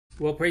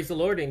Well, praise the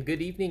Lord and good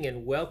evening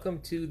and welcome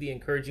to the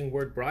Encouraging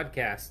Word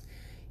broadcast.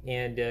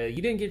 And you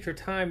didn't get your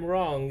time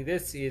wrong.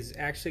 This is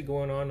actually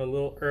going on a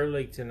little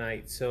early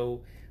tonight.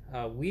 So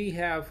we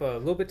have a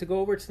little bit to go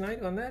over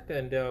tonight on that.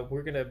 And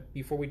we're going to,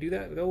 before we do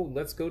that, though,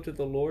 let's go to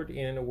the Lord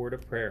in a word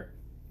of prayer.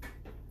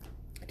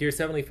 Dear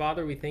Heavenly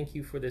Father, we thank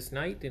you for this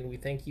night and we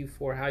thank you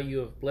for how you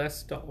have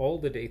blessed all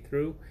the day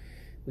through.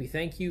 We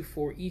thank you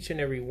for each and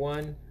every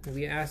one.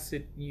 We ask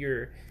that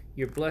your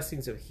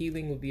blessings of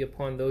healing will be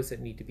upon those that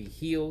need to be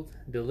healed,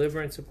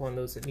 deliverance upon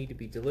those that need to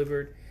be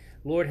delivered.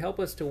 Lord, help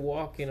us to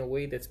walk in a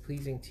way that's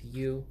pleasing to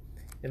you.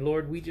 And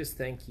Lord, we just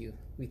thank you.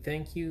 We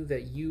thank you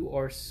that you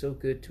are so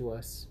good to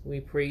us. We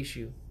praise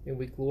you and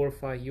we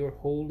glorify your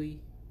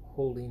holy,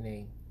 holy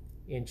name.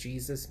 In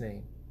Jesus'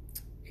 name,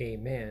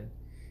 amen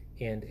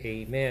and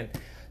amen.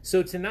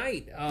 So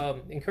tonight,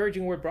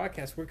 Encouraging Word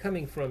broadcast, we're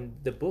coming from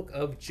the book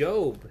of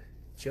Job.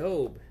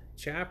 Job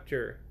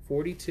chapter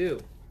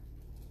 42.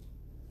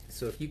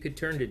 So if you could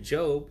turn to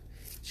Job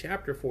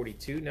chapter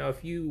 42. Now,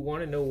 if you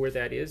want to know where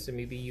that is, and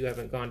maybe you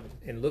haven't gone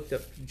and looked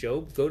up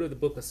Job, go to the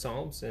book of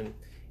Psalms and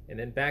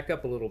then back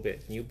up a little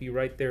bit, and you'll be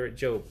right there at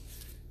Job.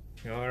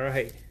 All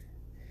right.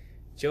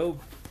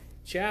 Job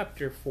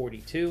chapter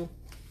 42.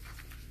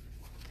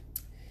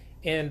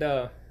 And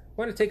I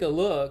want to take a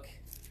look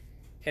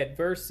at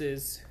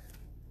verses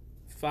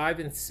 5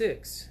 and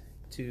 6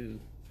 to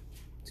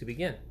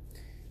begin.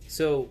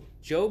 So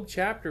Job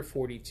chapter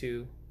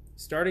 42,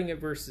 starting at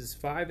verses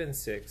 5 and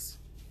 6,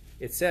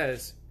 it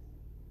says,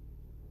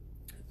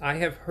 I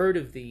have heard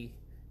of thee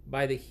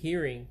by the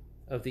hearing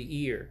of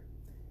the ear,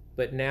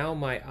 but now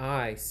my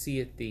eye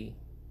seeth thee.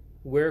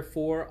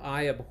 Wherefore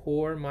I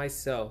abhor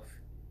myself,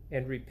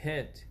 and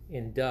repent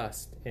in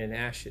dust and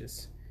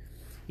ashes.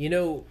 You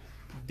know,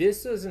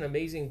 this is an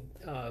amazing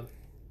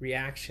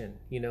reaction,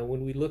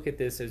 when we look at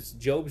this as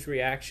Job's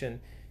reaction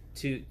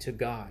to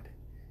God.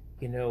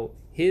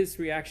 His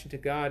reaction to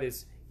God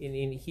is,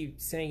 and he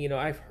saying,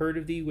 I've heard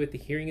of thee with the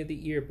hearing of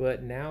the ear,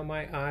 but now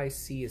my eye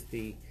seeth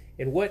thee.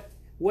 And what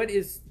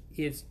is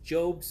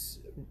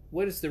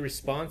the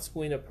response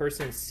when a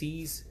person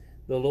sees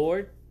the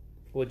Lord?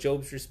 Well,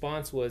 Job's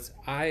response was,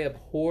 I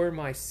abhor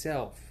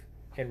myself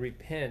and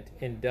repent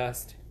in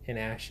dust and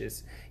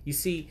ashes. You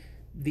see,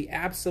 the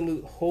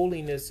absolute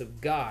holiness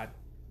of God,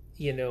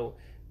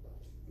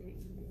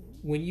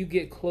 when you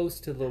get close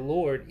to the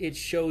Lord, it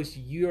shows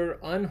your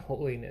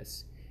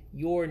unholiness,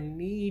 your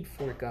need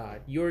for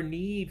God, your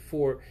need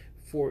for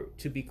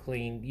to be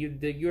clean,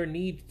 your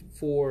need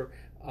for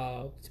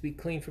to be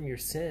clean from your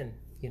sin.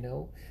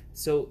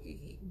 So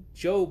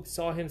Job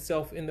saw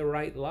himself in the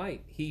right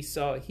light. He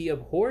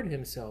abhorred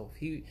himself.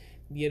 He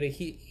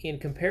in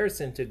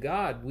comparison to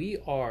God, we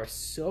are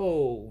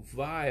so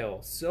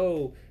vile,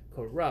 so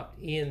corrupt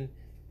in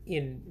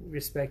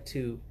respect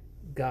to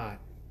God.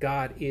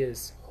 God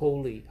is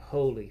holy,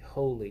 holy,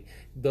 holy.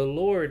 The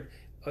Lord,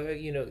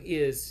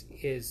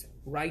 is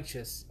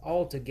righteous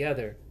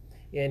altogether,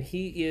 and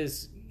He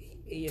is,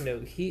 He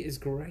is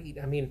great.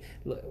 I mean,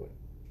 I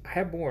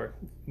have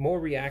more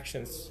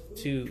reactions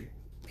to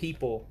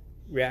people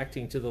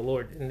reacting to the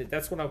Lord, and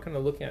that's what I'm kind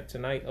of looking at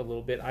tonight a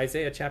little bit.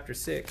 Isaiah chapter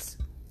 6.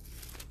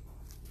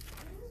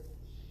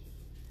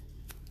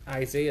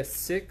 Isaiah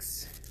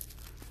 6.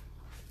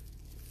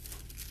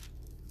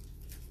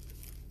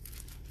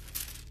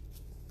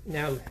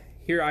 Now,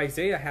 here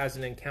Isaiah has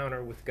an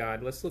encounter with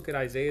God. Let's look at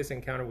Isaiah's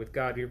encounter with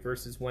God here,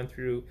 verses 1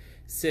 through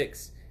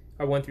 6,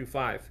 or 1 through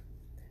 5.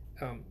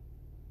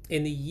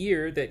 In the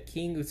year that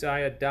King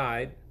Uzziah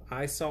died,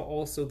 I saw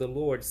also the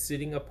Lord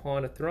sitting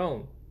upon a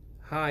throne,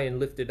 high and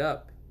lifted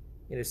up,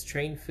 and his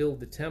train filled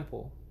the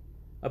temple.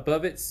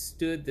 Above it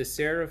stood the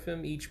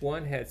seraphim, each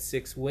one had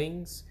 6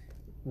 wings.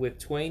 With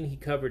twain he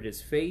covered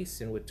his face,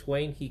 and with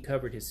twain he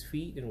covered his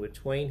feet, and with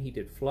twain he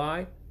did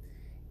fly.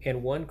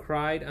 And one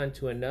cried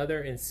unto another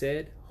and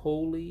said,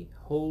 Holy,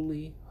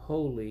 holy,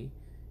 holy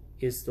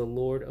is the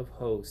Lord of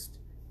hosts.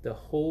 The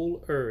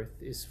whole earth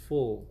is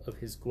full of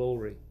his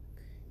glory.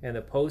 And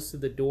the posts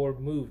of the door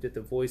moved at the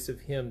voice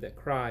of him that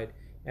cried,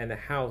 and the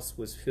house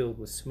was filled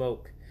with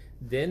smoke.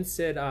 Then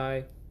said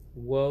I,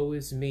 Woe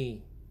is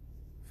me,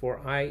 for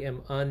I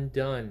am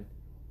undone,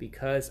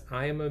 because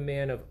I am a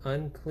man of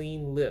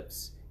unclean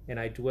lips, and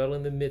I dwell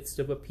in the midst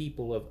of a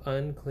people of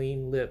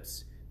unclean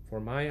lips. For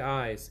my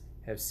eyes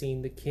have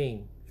seen the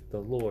King, the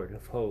Lord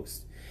of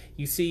hosts.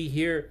 You see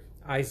here,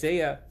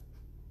 Isaiah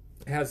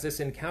has this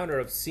encounter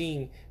of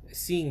seeing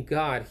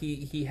God.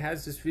 He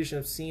has this vision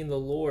of seeing the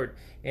Lord,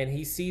 and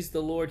he sees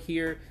the Lord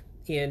here.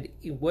 And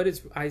what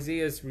is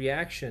Isaiah's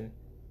reaction?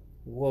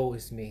 Woe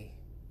is me,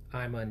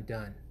 I'm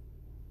undone,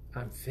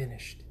 I'm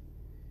finished.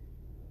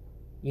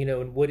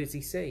 And what does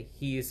he say?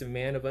 He is a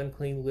man of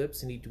unclean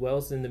lips, and he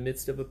dwells in the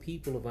midst of a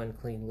people of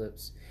unclean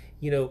lips.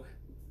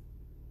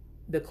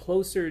 The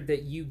closer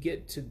that you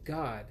get to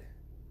God,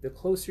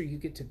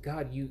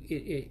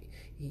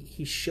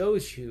 He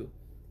shows you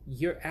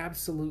your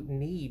absolute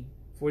need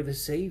for the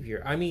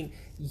Savior. I mean,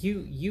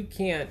 you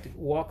can't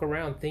walk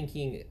around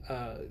thinking,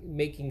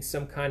 making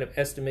some kind of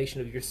estimation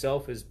of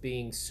yourself as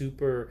being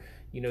super,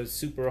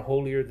 super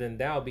holier than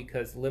thou,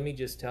 because let me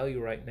just tell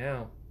you right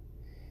now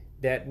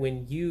that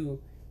when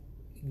you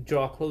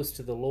draw close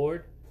to the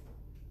Lord,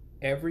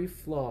 every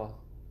flaw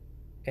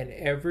and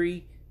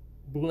every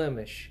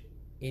blemish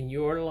in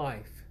your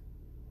life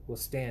will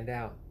stand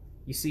out.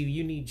 You see,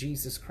 you need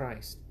Jesus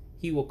Christ.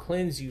 He will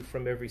cleanse you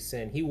from every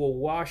sin. He will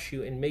wash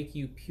you and make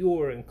you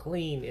pure and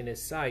clean in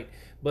His sight.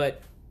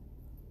 But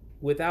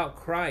without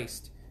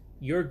Christ,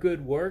 your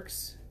good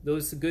works,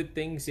 those good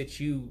things that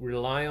you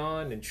rely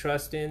on and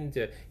trust in,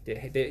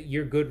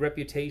 your good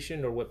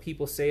reputation or what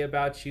people say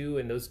about you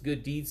and those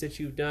good deeds that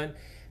you've done,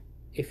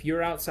 if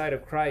you're outside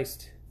of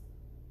Christ,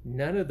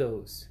 none of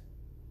those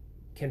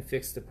can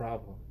fix the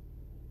problem.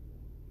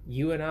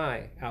 You and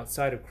I,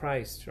 outside of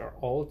Christ, are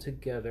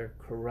altogether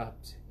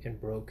corrupt and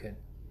broken.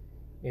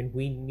 And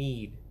we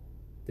need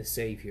the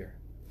Savior.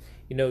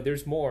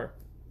 There's more.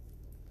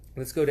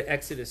 Let's go to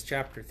Exodus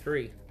chapter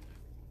 3.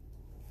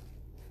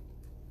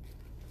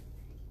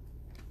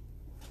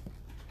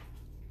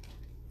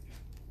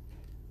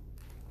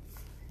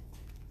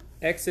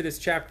 Exodus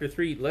chapter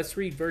 3. Let's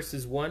read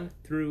verses 1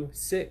 through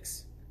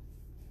 6.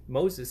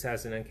 Moses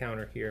has an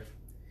encounter here.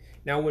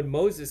 Now when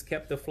Moses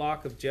kept the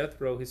flock of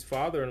Jethro, his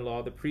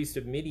father-in-law, the priest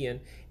of Midian,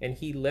 and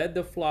he led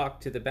the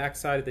flock to the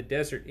backside of the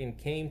desert and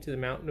came to the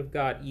mountain of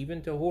God,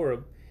 even to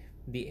Horeb,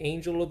 the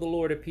angel of the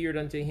Lord appeared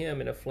unto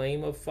him in a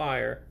flame of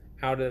fire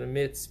out of the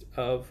midst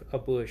of a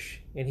bush.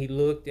 And he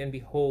looked, and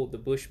behold, the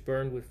bush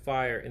burned with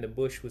fire, and the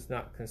bush was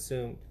not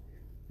consumed.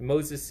 And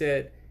Moses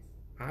said,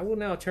 I will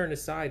now turn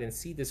aside and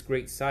see this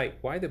great sight,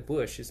 why the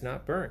bush is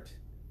not burnt.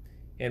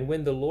 And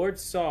when the Lord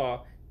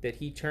saw that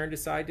he turned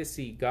aside to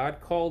see, God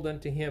called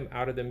unto him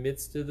out of the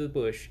midst of the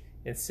bush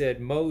and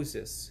said,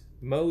 Moses,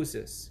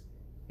 Moses.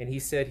 And he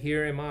said,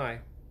 Here am I.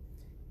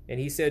 And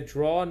he said,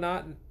 Draw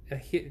not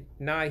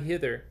nigh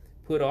hither,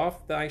 put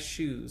off thy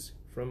shoes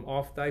from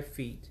off thy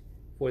feet,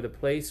 for the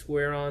place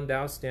whereon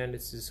thou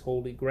standest is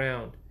holy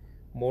ground.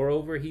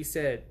 Moreover, he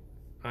said,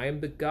 I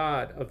am the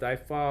God of thy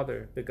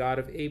father, the God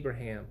of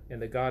Abraham,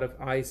 and the God of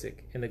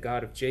Isaac, and the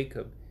God of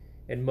Jacob.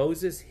 And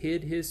Moses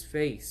hid his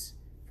face,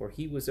 for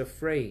he was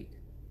afraid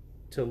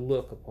to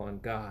look upon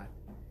God.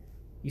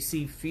 You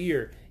see,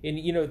 fear, and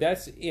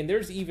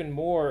there's even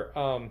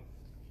more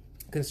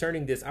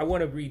concerning this. I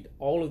want to read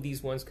all of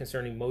these ones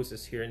concerning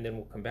Moses here, and then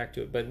we'll come back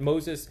to it. But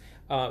Moses,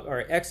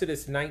 or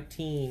Exodus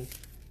 19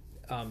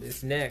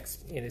 is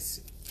next, and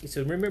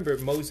so remember,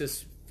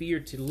 Moses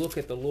feared to look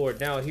at the Lord.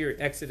 Now here,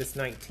 Exodus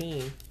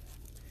 19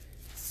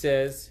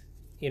 says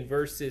in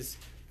verses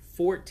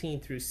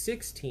 14 through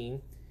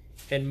 16,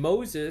 and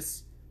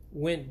Moses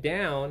went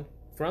down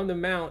from the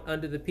mount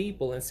unto the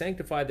people, and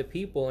sanctified the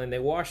people, and they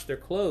washed their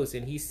clothes.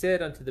 And he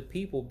said unto the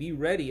people, Be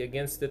ready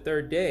against the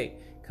third day.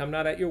 Come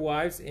not at your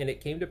wives. And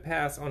it came to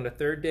pass on the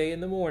third day in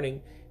the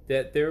morning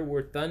that there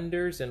were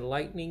thunders and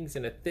lightnings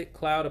and a thick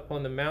cloud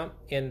upon the mount,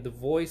 and the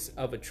voice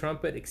of a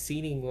trumpet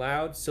exceeding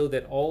loud, so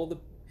that all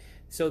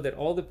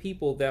the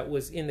people that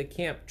was in the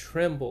camp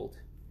trembled.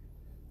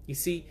 You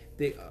see,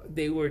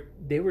 they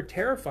were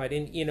terrified.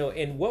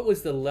 And what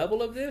was the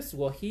level of this?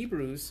 Well,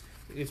 Hebrews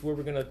is where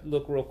we're going to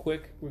look real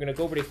quick. We're going to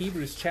go over to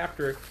Hebrews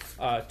chapter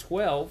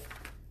 12,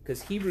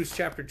 because Hebrews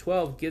chapter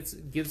 12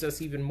 gives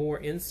us even more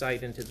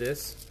insight into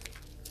this.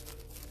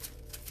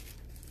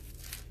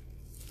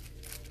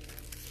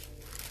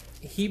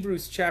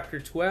 Hebrews chapter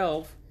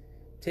 12,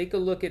 take a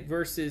look at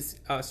verses,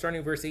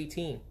 starting verse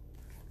 18, and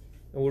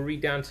we'll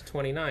read down to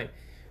 29.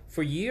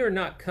 For ye are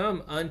not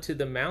come unto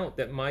the mount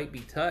that might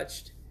be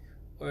touched,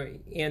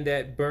 and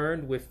that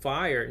burned with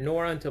fire,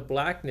 nor unto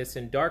blackness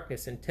and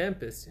darkness and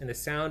tempest, and the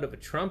sound of a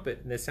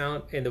trumpet, and the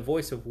sound and the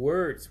voice of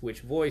words,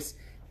 which voice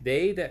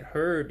they that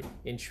heard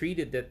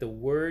entreated that the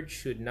word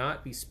should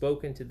not be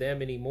spoken to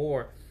them any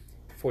more,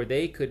 for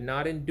they could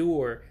not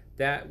endure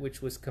that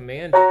which was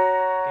commanded.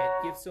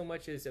 And if so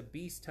much as a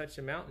beast touch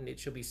a mountain, it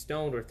shall be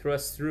stoned or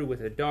thrust through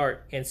with a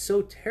dart. And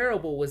so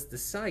terrible was the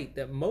sight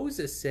that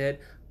Moses said,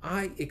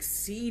 I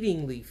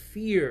exceedingly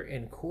fear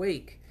and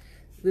quake.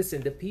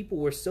 Listen, the people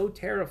were so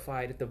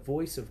terrified at the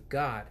voice of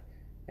God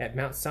at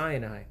Mount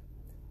Sinai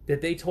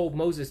that they told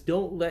Moses,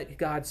 don't let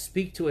God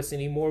speak to us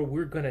anymore.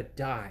 We're going to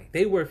die.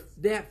 They were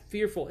that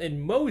fearful.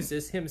 And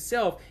Moses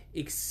himself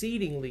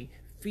exceedingly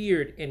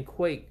feared and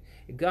quaked.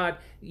 God,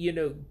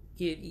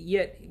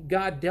 yet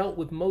God dealt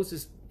with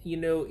Moses,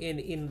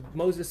 in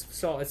Moses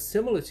saw a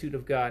similitude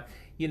of God,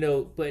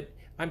 but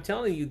I'm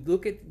telling you,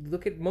 look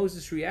at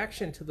Moses'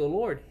 reaction to the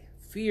Lord.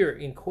 Fear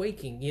and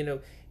quaking,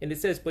 and it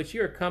says, but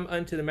you are come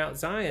unto the Mount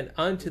Zion,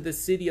 unto the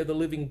city of the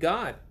living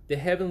God, the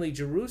heavenly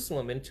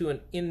Jerusalem, and to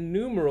an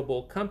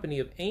innumerable company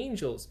of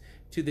angels,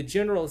 to the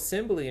general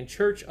assembly and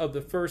church of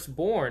the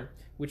firstborn,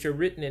 which are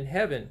written in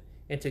heaven,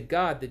 and to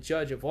God the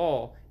judge of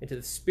all, and to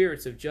the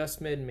spirits of just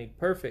men made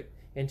perfect,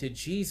 and to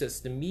Jesus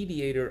the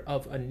mediator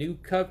of the new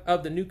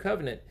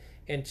covenant,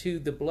 and to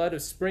the blood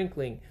of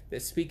sprinkling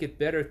that speaketh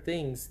better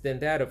things than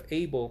that of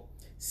Abel.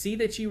 See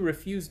that ye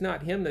refuse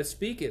not him that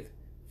speaketh.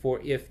 For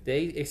if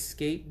they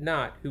escape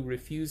not who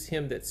refuse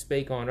him that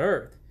spake on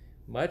earth,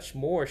 much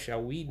more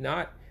shall we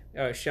not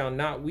shall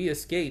not we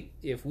escape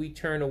if we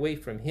turn away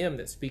from him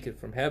that speaketh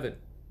from heaven,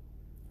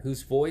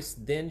 whose voice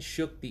then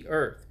shook the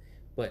earth?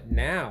 But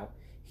now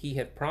he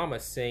hath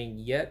promised, saying,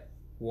 Yet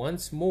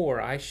once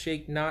more I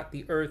shake not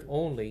the earth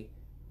only,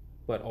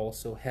 but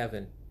also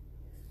heaven.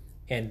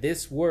 And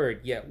this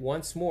word, yet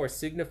once more,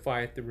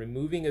 signifieth the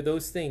removing of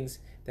those things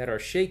that are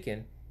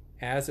shaken,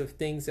 as of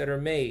things that are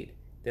made,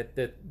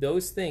 that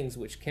those things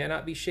which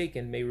cannot be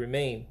shaken may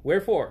remain.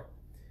 Wherefore,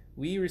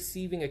 we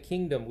receiving a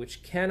kingdom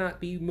which cannot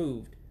be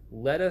moved,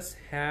 let us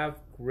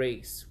have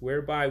grace,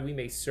 whereby we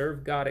may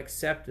serve God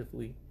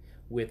acceptably,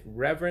 with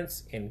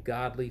reverence and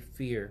godly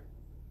fear.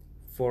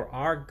 For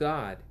our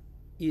God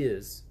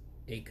is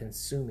a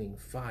consuming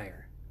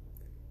fire.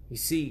 You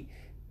see,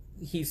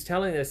 he's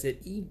telling us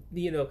that,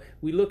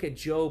 we look at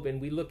Job and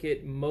we look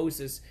at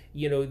Moses,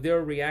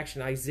 their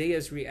reaction,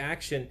 Isaiah's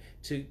reaction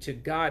to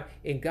God.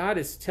 And God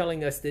is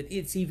telling us that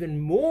it's even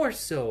more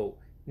so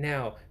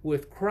now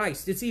with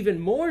Christ. It's even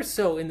more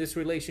so in this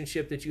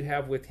relationship that you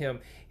have with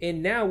him.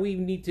 And now we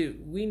need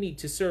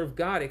to serve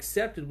God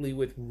acceptably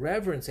with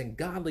reverence and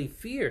godly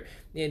fear.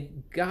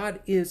 And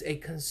God is a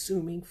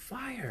consuming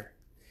fire.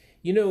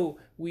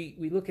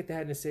 We look at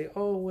that and say,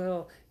 oh,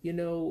 well,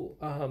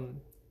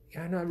 I'm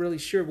not really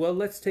sure. Well,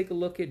 let's take a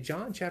look at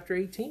John chapter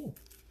 18.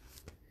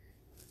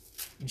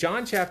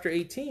 John chapter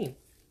 18,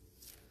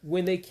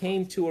 when they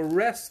came to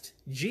arrest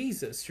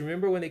Jesus.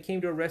 Remember when they came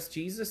to arrest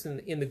Jesus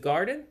in the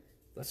garden?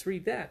 Let's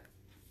read that.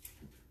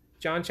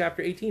 John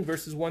chapter 18,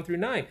 verses 1 through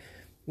 9.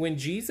 When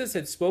Jesus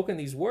had spoken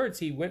these words,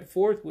 he went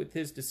forth with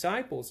his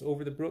disciples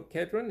over the brook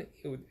Kedron,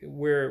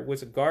 where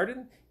was a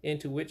garden,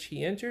 into which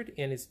he entered,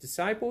 and his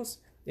disciples.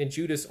 And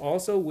Judas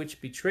also,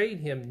 which betrayed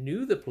him,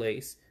 knew the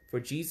place, for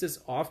Jesus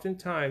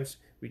oftentimes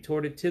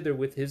retorted thither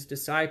with his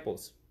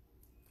disciples.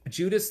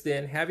 Judas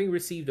then, having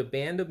received a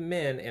band of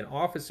men and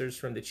officers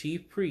from the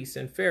chief priests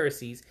and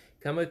Pharisees,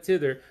 cometh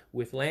thither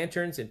with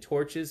lanterns and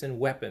torches and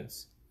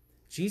weapons.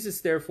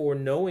 Jesus therefore,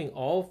 knowing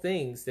all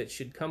things that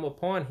should come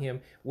upon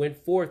him,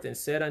 went forth and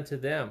said unto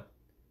them,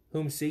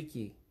 Whom seek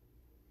ye?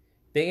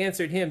 They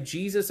answered him,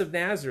 Jesus of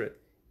Nazareth.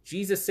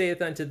 Jesus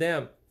saith unto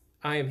them,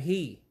 I am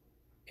he.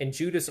 And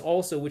Judas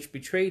also, which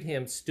betrayed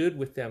him, stood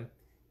with them.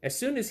 As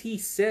soon as he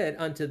said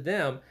unto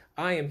them,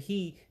 I am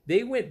he,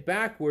 they went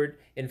backward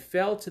and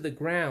fell to the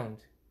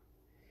ground.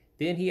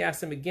 Then he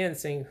asked them again,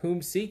 saying,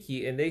 Whom seek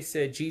ye? And they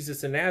said,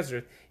 Jesus of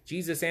Nazareth.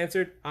 Jesus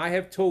answered, I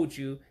have told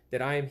you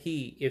that I am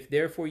he. If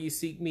therefore you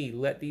seek me,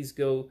 let these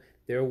go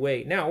their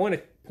way. Now, I want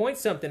to point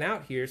something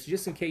out here, so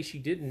just in case you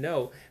didn't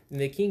know, in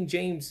the King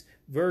James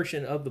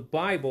Version of the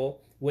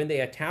Bible, when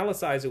they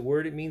italicize a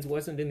word, it means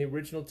wasn't in the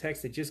original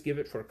text. They just give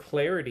it for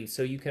clarity,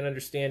 so you can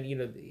understand,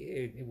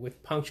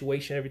 with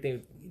punctuation,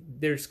 everything,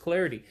 there's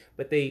clarity.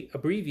 But they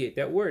abbreviate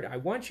that word. I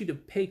want you to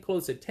pay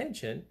close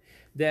attention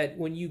that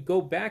when you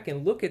go back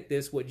and look at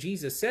this, what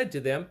Jesus said to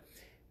them,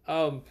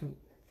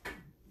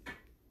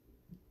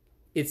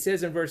 it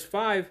says in verse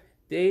 5,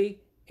 they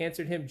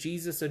answered him,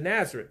 Jesus of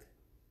Nazareth.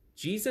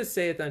 Jesus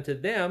saith unto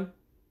them,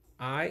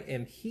 I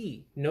am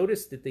he.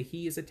 Notice that the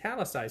he is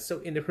italicized.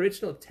 So in the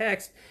original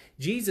text,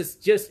 Jesus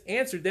just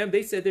answered them.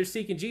 They said they're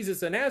seeking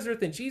Jesus of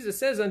Nazareth, and Jesus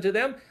says unto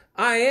them,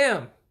 I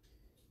am.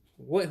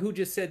 Who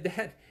just said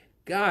that?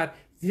 God.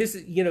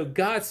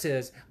 God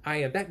says, I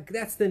am.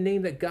 That's the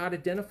name that God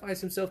identifies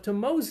himself to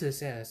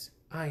Moses as,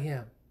 I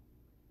am.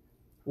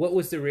 What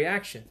was the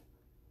reaction?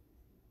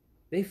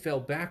 They fell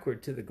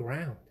backward to the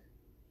ground.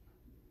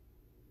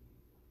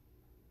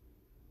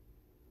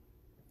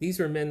 These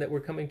were men that were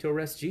coming to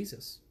arrest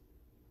Jesus.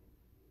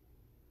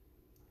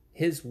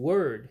 His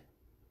word,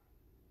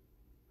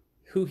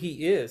 who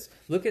he is.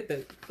 Look at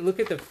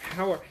the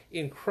power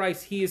in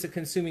Christ. He is a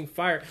consuming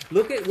fire.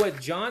 Look at what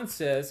John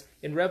says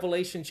in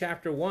Revelation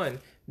chapter 1.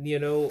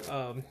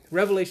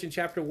 Revelation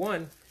chapter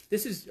 1.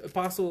 This is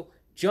Apostle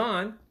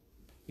John.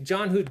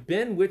 John, who'd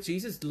been with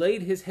Jesus,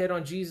 laid his head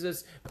on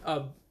Jesus'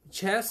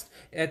 chest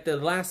at the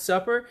Last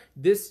Supper.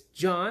 This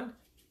John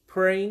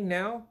praying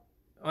now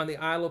on the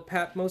Isle of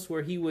Patmos,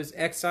 where he was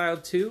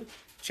exiled to.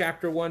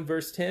 Chapter 1,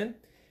 verse 10.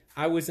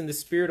 I was in the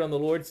Spirit on the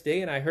Lord's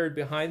day, and I heard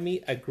behind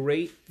me a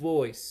great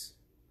voice,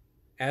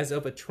 as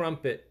of a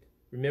trumpet.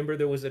 Remember,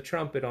 there was a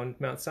trumpet on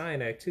Mount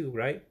Sinai too,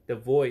 right? The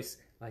voice,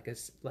 like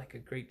a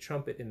great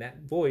trumpet. And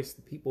that voice,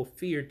 the people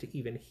feared to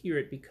even hear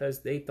it because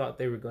they thought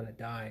they were going to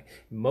die.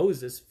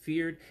 Moses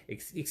feared,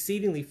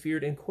 exceedingly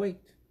feared, and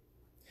quaked,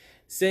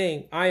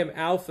 saying, I am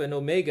Alpha and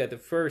Omega, the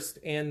first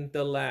and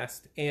the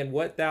last. And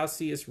what thou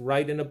seest,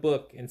 write in a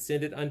book, and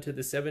send it unto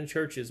the 7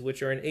 churches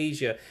which are in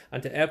Asia,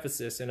 unto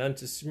Ephesus, and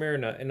unto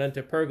Smyrna, and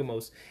unto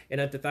Pergamos, and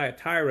unto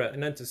Thyatira,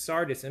 and unto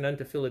Sardis, and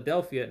unto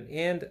Philadelphia,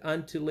 and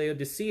unto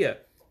Laodicea.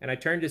 And I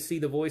turned to see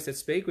the voice that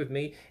spake with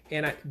me,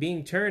 and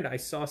being turned, I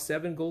saw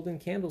 7 golden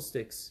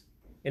candlesticks.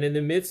 And in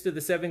the midst of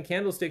the 7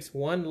 candlesticks,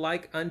 one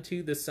like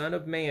unto the Son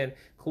of Man,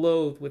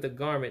 clothed with a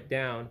garment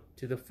down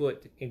to the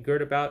foot, and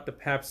girt about the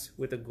paps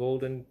with a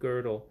golden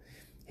girdle.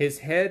 His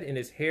head and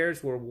his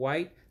hairs were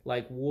white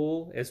like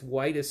wool, as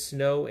white as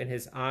snow, and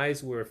his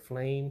eyes were a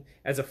flame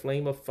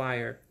of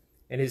fire,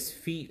 and his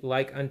feet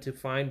like unto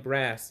fine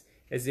brass,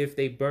 as if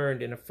they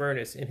burned in a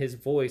furnace, and his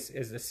voice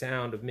as the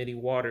sound of many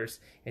waters.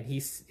 And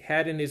he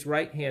had in his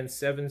right hand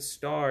 7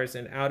 stars,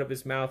 and out of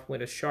his mouth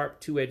went a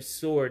sharp 2-edged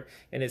sword,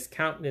 and his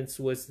countenance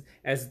was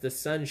as the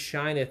sun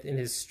shineth in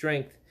his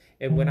strength.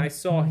 And when I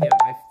saw him,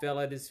 I fell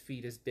at his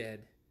feet as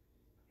dead.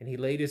 And he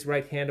laid his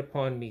right hand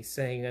upon me,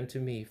 saying unto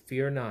me,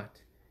 Fear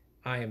not,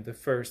 I am the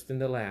first and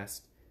the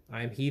last.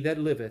 I am he that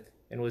liveth,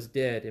 and was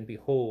dead, and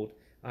behold,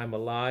 I am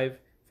alive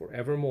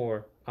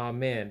forevermore.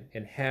 Amen.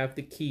 And have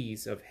the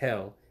keys of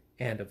hell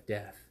and of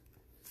death.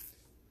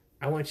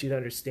 I want you to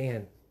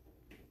understand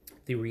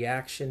the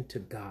reaction to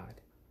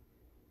God.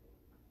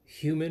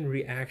 Human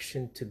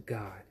reaction to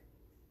God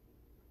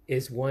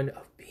is one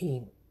of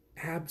being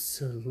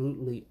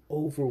absolutely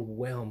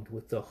overwhelmed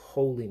with the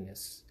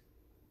holiness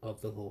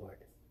of the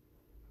Lord,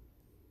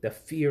 the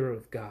fear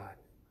of God.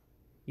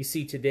 You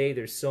see, today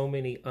there's so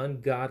many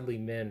ungodly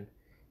men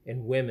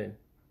and women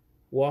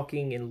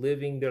walking and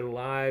living their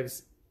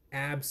lives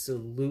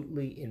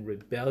absolutely in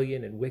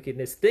rebellion and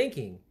wickedness,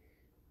 thinking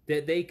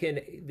that they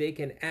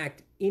can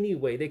act any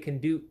way, they can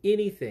do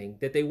anything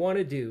that they want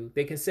to do,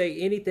 they can say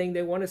anything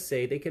they want to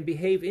say, they can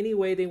behave any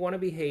way they want to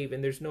behave,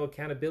 and there's no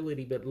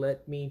accountability. But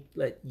let me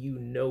let you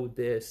know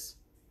this,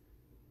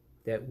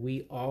 that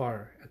we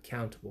are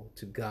accountable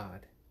to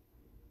God,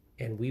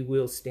 and we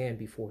will stand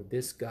before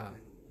this God,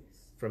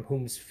 from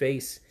whose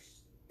face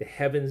the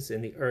heavens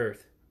and the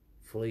earth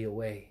flee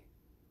away.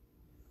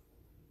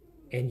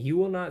 And you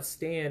will not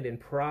stand in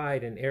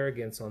pride and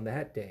arrogance on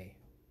that day.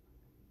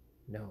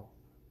 No.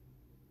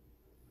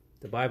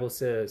 The Bible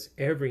says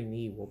every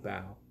knee will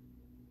bow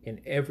and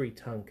every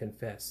tongue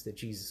confess that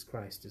Jesus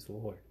Christ is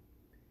Lord.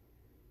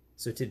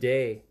 So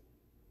today,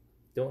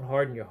 don't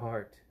harden your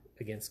heart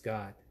against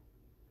God.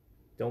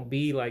 Don't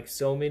be like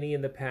so many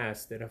in the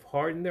past that have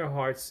hardened their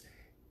hearts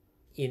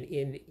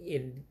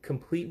in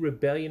complete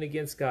rebellion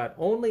against God,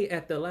 only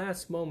at the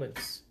last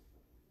moments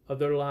of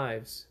their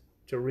lives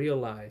to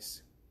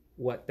realize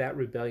what that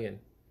rebellion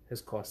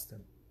has cost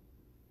them.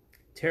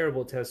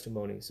 Terrible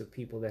testimonies of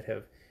people that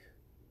have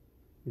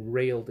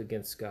railed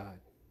against God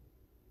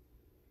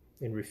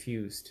and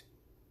refused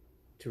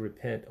to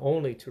repent,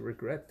 only to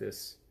regret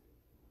this.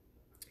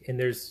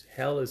 And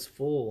hell is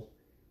full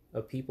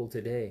of people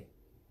today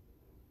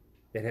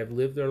that have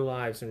lived their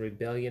lives in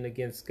rebellion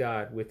against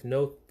God with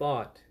no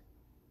thought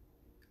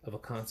of a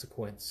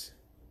consequence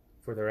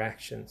for their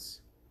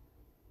actions.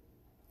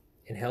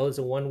 And hell is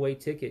a one-way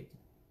ticket.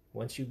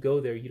 Once you go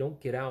there, you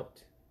don't get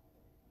out.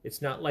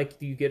 It's not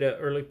like you get an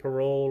early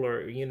parole,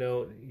 or,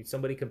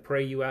 somebody can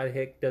pray you out.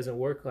 Heck, it doesn't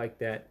work like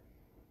that.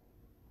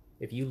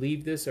 If you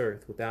leave this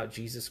earth without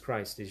Jesus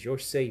Christ as your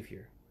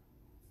Savior,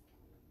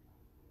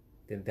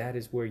 then that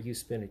is where you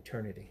spend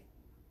eternity.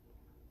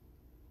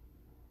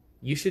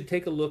 You should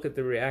take a look at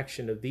the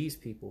reaction of these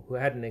people who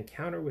had an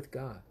encounter with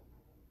God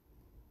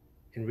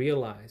and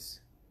realize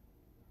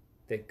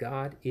that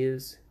God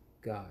is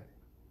God.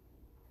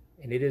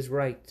 And it is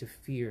right to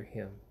fear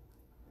him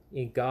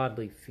in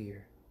godly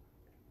fear.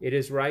 It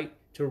is right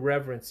to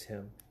reverence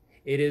him.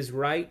 It is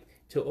right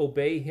to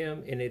obey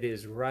him, and it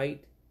is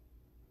right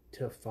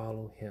to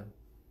follow him.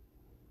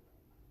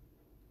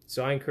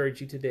 So I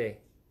encourage you today,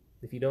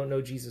 if you don't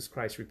know Jesus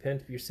Christ,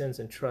 repent of your sins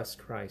and trust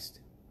Christ.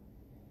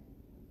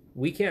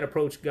 We can't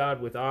approach God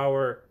with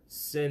our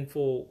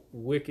sinful,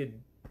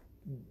 wicked,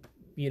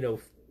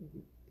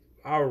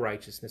 our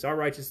righteousness. Our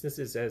righteousness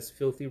is as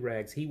filthy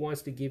rags. He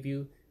wants to give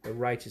you the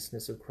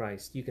righteousness of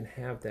Christ. You can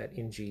have that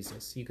in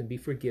Jesus. You can be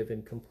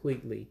forgiven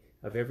completely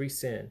of every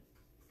sin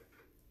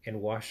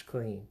and washed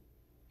clean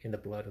in the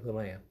blood of the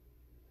Lamb.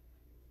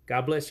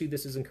 God bless you.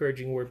 This is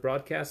Encouraging Word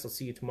Broadcast. I'll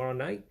see you tomorrow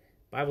night.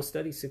 Bible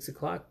study, 6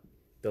 o'clock.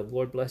 The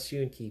Lord bless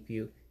you and keep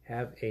you.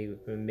 Have an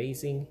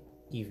amazing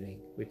evening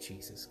with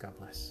Jesus. God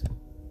bless.